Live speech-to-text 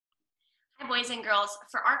boys and girls,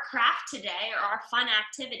 for our craft today, or our fun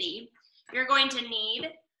activity, you're going to need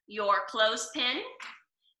your clothespin,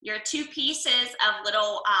 your 2 pieces of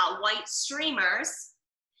little white streamers,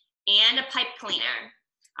 and a pipe cleaner.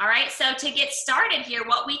 All right, so to get started here,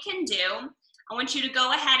 what we can do, I want you to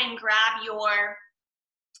go ahead and grab your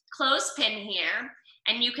clothespin here,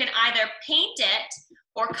 and you can either paint it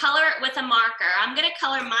or color it with a marker. I'm gonna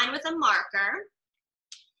color mine with a marker,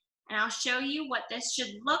 and I'll show you what this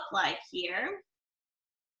should look like here.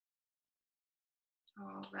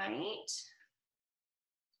 All right.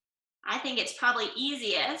 I think it's probably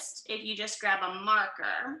easiest if you just grab a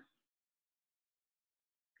marker,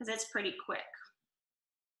 because it's pretty quick.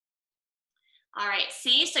 All right,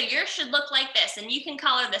 see, so yours should look like this, and you can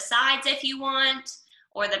color the sides if you want,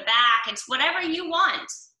 or the back, it's whatever you want.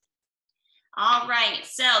 All right,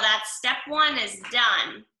 so that's step 1 is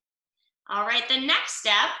done. All right, the next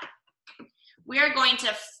step, we are going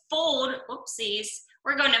to fold, oopsies,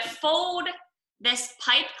 we're going to fold this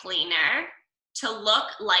pipe cleaner to look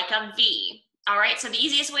like a V. All right, so the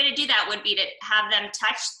easiest way to do that would be to have them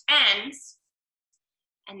touch ends,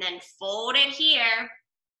 and then fold it here.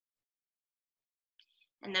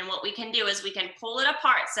 And then what we can do is we can pull it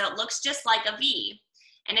apart so it looks just like a V.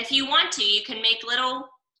 And if you want to, you can make little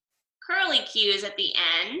curly cues at the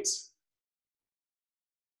end.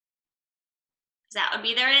 That would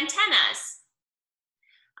be their antennas.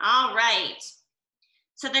 All right.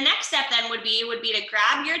 So the next step then would be to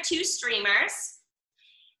grab your 2 streamers.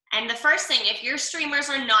 And the first thing, if your streamers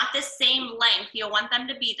are not the same length, you'll want them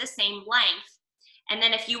to be the same length. And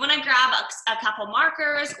then if you want to grab a couple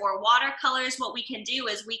markers or watercolors, what we can do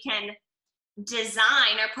is we can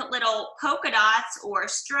design or put little polka dots or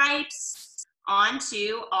stripes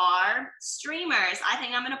onto our streamers. I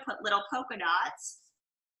think I'm going to put little polka dots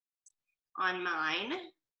on mine.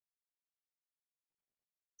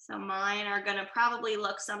 So mine are going to probably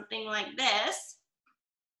look something like this.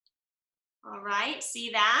 All right, see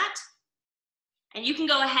that? And you can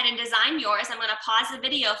go ahead and design yours. I'm going to pause the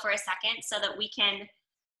video for a second so that we can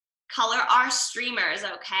color our streamers,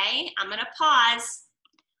 okay? I'm going to pause.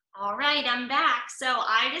 All right, I'm back. So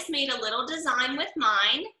I just made a little design with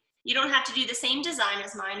mine. You don't have to do the same design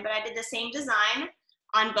as mine, but I did the same design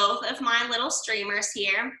on both of my little streamers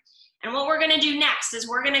here. And what we're going to do next is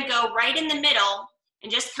we're going to go right in the middle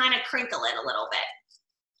and just kind of crinkle it a little bit.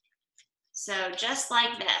 So just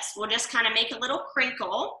like this, we'll just kind of make a little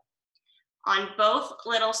crinkle on both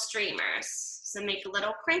little streamers. So make a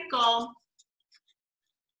little crinkle.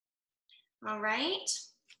 All right.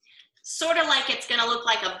 Sort of like it's gonna look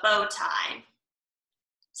like a bow tie.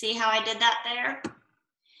 See how I did that there?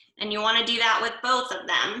 And you wanna do that with both of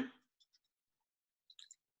them.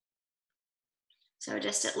 So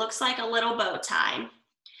just, it looks like a little bow tie.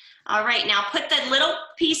 All right, now put the little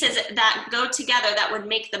pieces that go together that would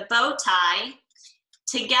make the bow tie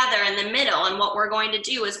together in the middle, and what we're going to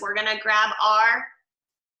do is we're going to grab our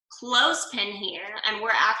clothespin here, and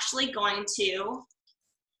we're actually going to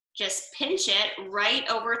just pinch it right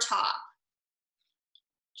over top,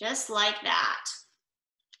 just like that.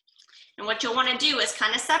 And what you'll want to do is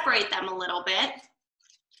kind of separate them a little bit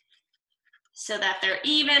so that they're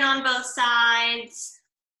even on both sides.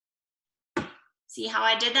 See how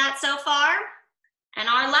I did that so far? And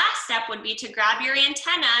our last step would be to grab your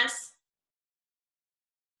antennas,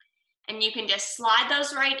 and you can just slide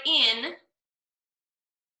those right in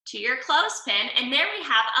to your clothespin, and there we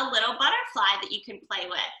have a little butterfly that you can play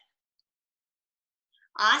with.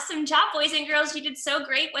 Awesome job, boys and girls. You did so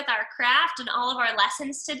great with our craft and all of our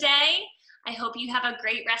lessons today. I hope you have a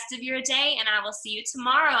great rest of your day, and I will see you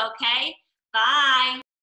tomorrow, okay? Bye.